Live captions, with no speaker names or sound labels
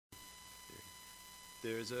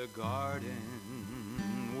There's a garden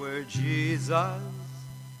where Jesus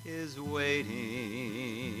is waiting.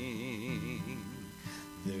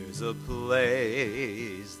 There's a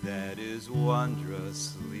place that is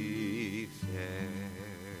wondrously fair,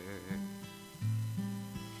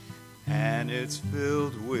 and it's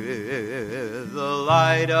filled with the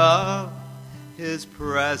light of His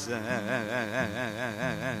presence.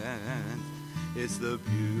 It's the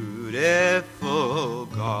beautiful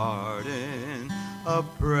garden of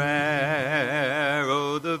prayer.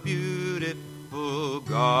 Oh, the beautiful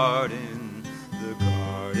garden, the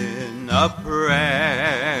garden of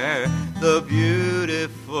prayer, the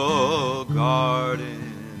beautiful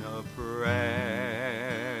garden of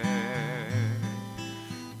prayer.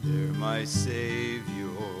 There my Savior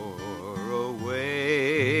awaits,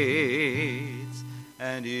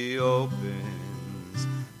 and He opens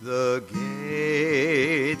the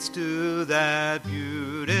gates to that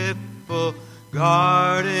beautiful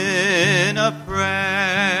garden of prayer.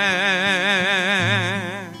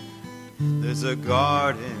 There's a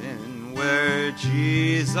garden where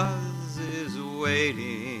Jesus is waiting.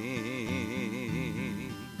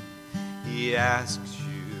 He asks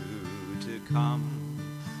you to come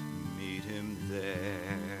meet Him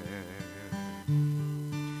there,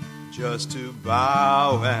 just to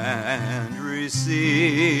bow and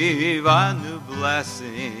receive a new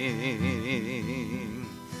blessing.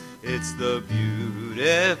 It's the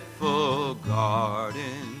beautiful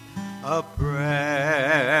garden of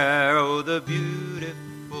prayer. Oh, the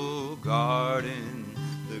beautiful garden,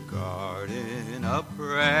 the garden of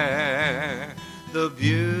prayer, the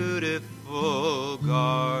beautiful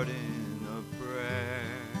garden of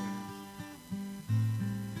prayer.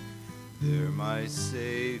 There my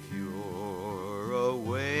Savior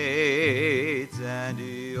awaits, and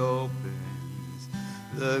He opens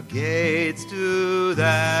the gates to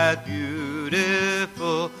that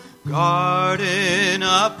beautiful garden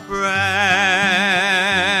of prayer.